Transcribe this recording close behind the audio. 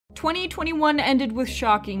2021 ended with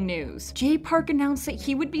shocking news. Jay Park announced that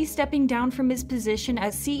he would be stepping down from his position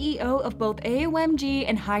as CEO of both AOMG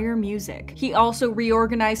and H1GHR. He also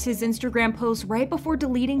reorganized his Instagram post right before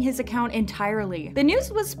deleting his account entirely. The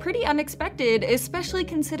news was pretty unexpected, especially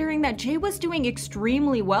considering that Jay was doing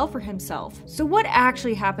extremely well for himself. So what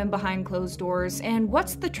actually happened behind closed doors, and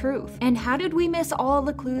what's the truth? And how did we miss all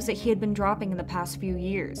the clues that he had been dropping in the past few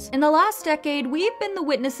years? In the last decade, we've been the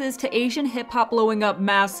witnesses to Asian hip-hop blowing up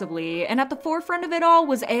massively, and at the forefront of it all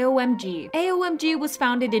was AOMG. AOMG was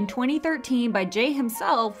founded in 2013 by Jay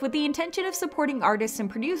himself with the intention of supporting artists and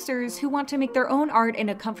producers who want to make their own art in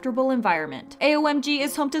a comfortable environment. AOMG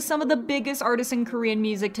is home to some of the biggest artists in Korean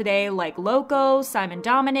music today like Loco, Simon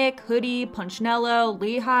Dominic, Hoodie, Punchnello,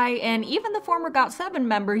 Lehigh, and even the former GOT7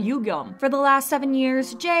 member Yoogyeom. For the last 7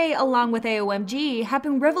 years, Jay, along with AOMG, have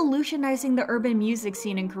been revolutionizing the urban music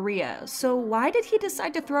scene in Korea. So why did he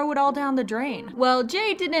decide to throw it all down the drain? Well,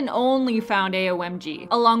 Jay didn't only found AOMG.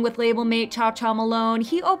 Along with label mate Cha Cha Malone,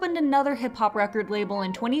 he opened another hip-hop record label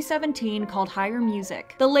in 2017 called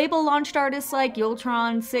H1GHR. The label launched artists like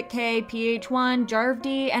Yultron, Sick-K,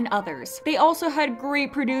 PH1GHR, and others. They also had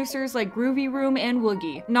great producers like Groovy Room and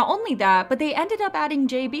Woogie. Not only that, but they ended up adding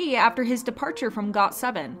JB after his departure from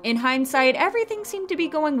GOT7. In hindsight, everything seemed to be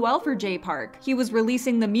going well for Jay Park. He was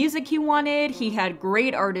releasing the music he wanted, he had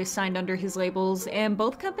great artists signed under his labels, and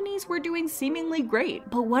both companies were doing seemingly great.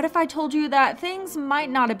 But what if I told you that things might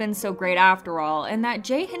not have been so great after all, and that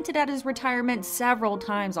Jay hinted at his retirement several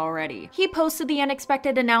times already? He posted the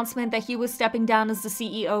unexpected announcement that he was stepping down as the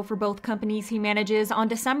CEO for both companies he manages on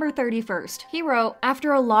December 31st. He wrote,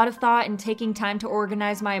 "After a lot of thought and taking time to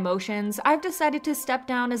organize my emotions, I've decided to step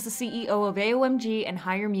down as the CEO of AOMG and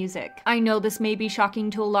H1GHR. I know this may be shocking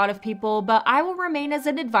to a lot of people, but I will remain as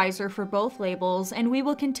an advisor for both labels, and we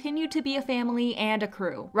will continue to be a family and a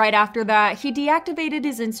crew." Right after that, he deactivated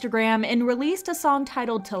his Instagram and released a song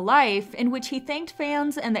titled To Life, in which he thanked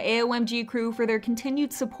fans and the AOMG crew for their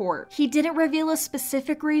continued support. He didn't reveal a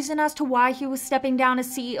specific reason as to why he was stepping down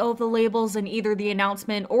as CEO of the labels in either the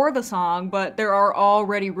announcement or the song, but there are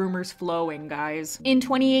already rumors flowing, guys. In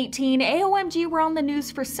 2018, AOMG were on the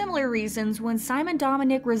news for similar reasons when Simon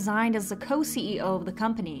Dominic resigned as the co-CEO of the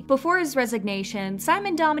company. Before his resignation,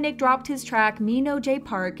 Simon Dominic dropped his track Me No Jay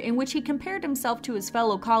Park, in which he compared himself to his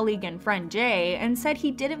fellow colleague and friend Jay, and said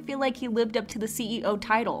he didn't feel like he lived up to the CEO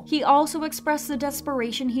title. He also expressed the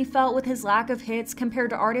desperation he felt with his lack of hits compared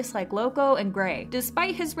to artists like Loco and Gray.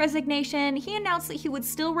 Despite his resignation, he announced that he would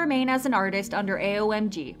still remain as an artist under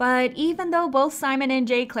AOMG. But even though both Simon and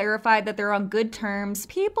Jay clarified that they're on good terms,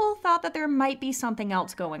 people thought that there might be something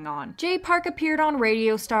else going on. Jay Park appeared on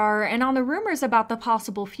Radio Star, and on the rumors about the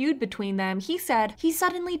possible feud between them, he said, "He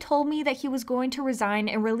suddenly told me that he was going to resign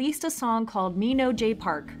and released a song called Me No Jay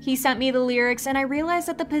Park. He sent me the lyrics and I realized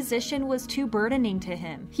that the position was too burdening to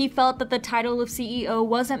him. He felt that the title of CEO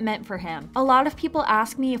wasn't meant for him. A lot of people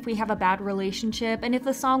ask me if we have a bad relationship and if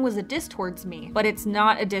the song was a diss towards me, but it's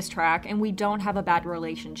not a diss track and we don't have a bad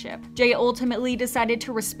relationship." Jay ultimately decided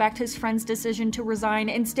to respect his friend's decision to resign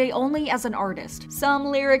and stay only as an artist. Some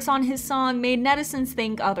lyrics on his song made netizens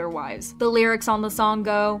think otherwise. The lyrics on the song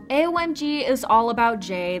go, "AOMG is all about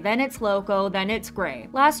Jay, then it's Loco, then it's Gray.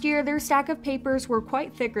 Last year their stack of papers were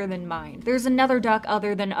quite thicker than mine. There's another duck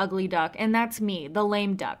other than Ugly Duck, and that's me, the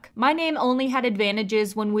lame duck. My name only had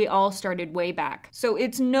advantages when we all started way back. So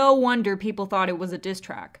it's no wonder people thought it was a diss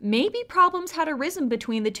track. Maybe problems had arisen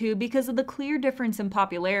between the two because of the clear difference in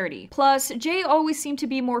popularity. Plus, Jay always seemed to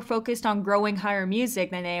be more focused on growing H1GHR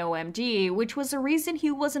than AOMG, which was the reason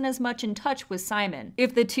he wasn't as much in touch with Simon.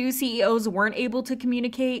 If the two CEOs weren't able to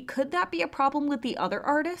communicate, could that be a problem with the other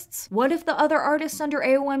artists? What if the other artists under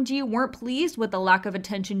AOMG weren't pleased with the lack of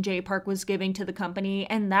attention Jay Park was giving to the company,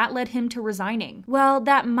 and that led him to resigning? Well,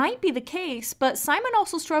 that might be the case, but Simon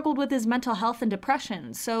also struggled with his mental health and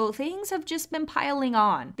depression, so things have just been piling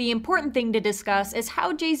on. The important thing to discuss is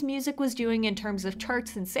how Jay's music was doing in terms of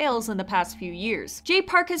charts and sales in the past few years. Jay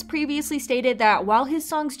Park has previously stated that while his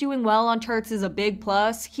songs doing well on charts is a big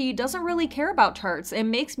plus, he doesn't really care about charts and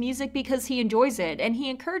makes music because he enjoys it, and he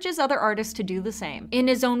encourages other artists to do the same. In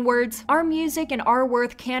his own words, "Our music and our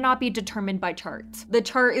worth cannot be determined by charts. The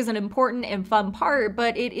chart is an important and fun part,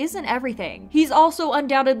 but it isn't everything." He's also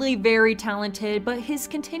undoubtedly very talented, but his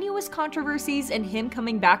continuous controversies and him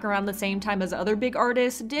coming back around the same time as other big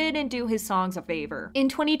artists didn't do his songs a favor. In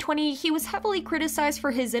 2020, he was heavily criticized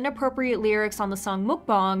for his inappropriate lyrics on the song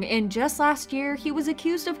Mukbang, and just last year, he was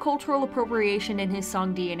accused of cultural appropriation in his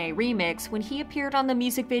song DNA Remix when he appeared on the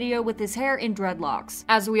music video with his hair in dreadlocks.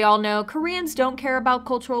 As we all know, Koreans don't care about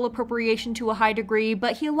cultural appropriation to a high degree,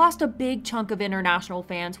 but he lost a big chunk of international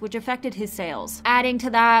fans, which affected his sales. sales. Adding to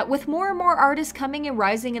that, with more and more artists coming and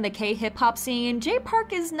rising in the K-hip-hop scene, Jay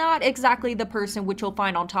Park is not exactly the person which you'll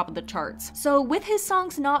find on top of the charts. So with his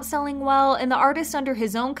songs not selling well and the artists under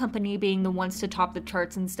his own company being the ones to top the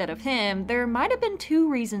charts instead of him, there might have been two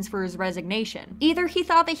reasons for his resignation. Either he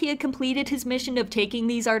thought that he had completed his mission of taking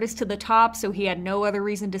these artists to the top, so he had no other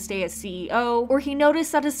reason to stay as CEO, or he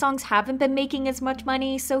noticed that his songs haven't been making as much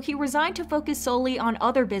money, so he resigned to focus solely on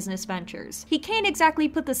other business ventures. He can't exactly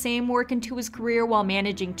put the same work into his career while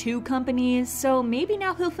managing two companies, so maybe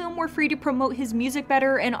now he'll feel more free to promote his music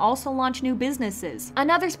better and also launch new businesses.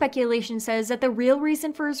 Another speculation says that the real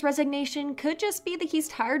reason for his resignation could just be that he's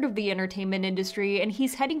tired of the entertainment industry and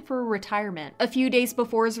he's heading for retirement. A few days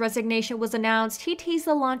before his resignation was announced, he teased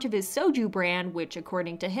the launch of his soju brand, which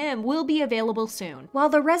according to him will be available soon. While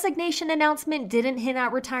the resignation announcement didn't hint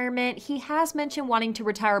at retirement, he has mentioned wanting to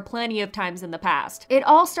retire plenty of times in the past. It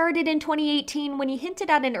all started in 2018 when he hinted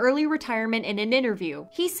at an early retirement in an interview.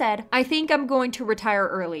 He said, "I think I'm going to retire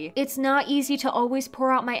early. It's not easy to always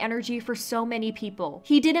pour out my energy for so many people."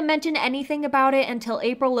 He didn't mention anything about it until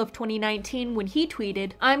April of 2019 when he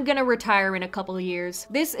tweeted, "I'm gonna retire in a couple years.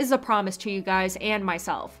 This is a promise to you guys and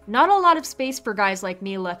myself. Not a lot of space for guys like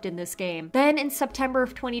me left in this game." Then in September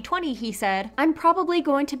of 2020 he said, "I'm probably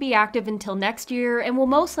going to be active until next year and will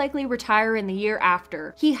most likely retire in the year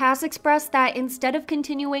after." He has expressed that instead of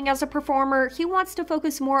continuing as a performer, he wants to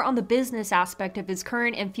focus more on the business aspect of his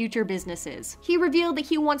current and future businesses. He revealed that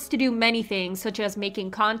he wants to do many things, such as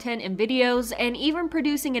making content and videos, and even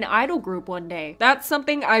producing an idol group one day. That's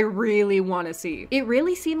something I really want to see. It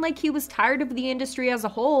really seemed like he was tired of the industry as a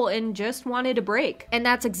whole and just wanted a break. And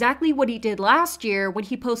that's exactly what he did last year when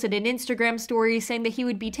he posted an Instagram story saying that he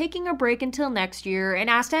would be taking a break until next year and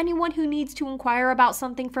asked anyone who needs to inquire about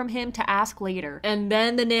something from him to ask later. And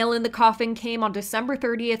then the nail in the coffin came on December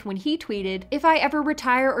 30th when he tweeted, "If I ever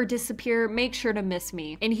retire or disappear, make sure to miss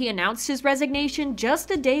me." And he announced his resignation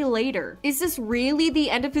just a day later. Is this really the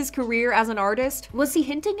end of his career as an artist? Was he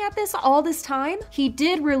hinting at this all this time? He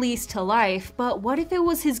did release To Life, but what if it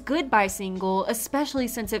was his goodbye single, especially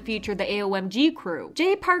since it featured the AOMG crew?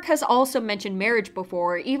 Jay Park has also mentioned marriage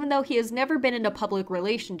before, even though he has never been in a public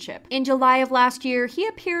relationship. In July of last year, he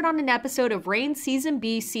appeared on an episode of Reign's Season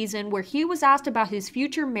B season where he was asked about his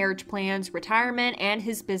future marriage plans, retirement, and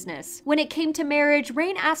his business. When it came to marriage,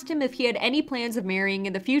 Reign asked him if he had any plans of marrying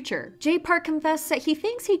in the future. Jay Park confessed that he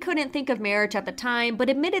thinks he couldn't think of marriage at the time, but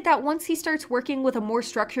admitted that once he starts working with a more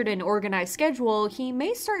structured and organized schedule, he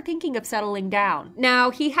may start thinking of settling down.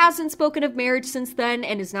 Now, he hasn't spoken of marriage since then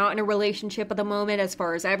and is not in a relationship at the moment as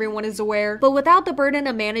far as everyone is aware, but without the burden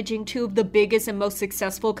of managing two of the biggest and most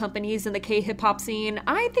successful companies in the K-hip-hop scene,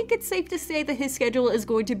 I think it's safe to say that his schedule is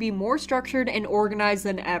going to be more structured and organized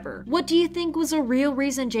than ever. What do you think was a real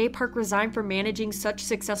reason Jay Park resigned from managing such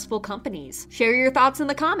successful companies? Share your thoughts in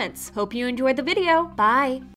the comments. Hope you enjoyed the video. Bye!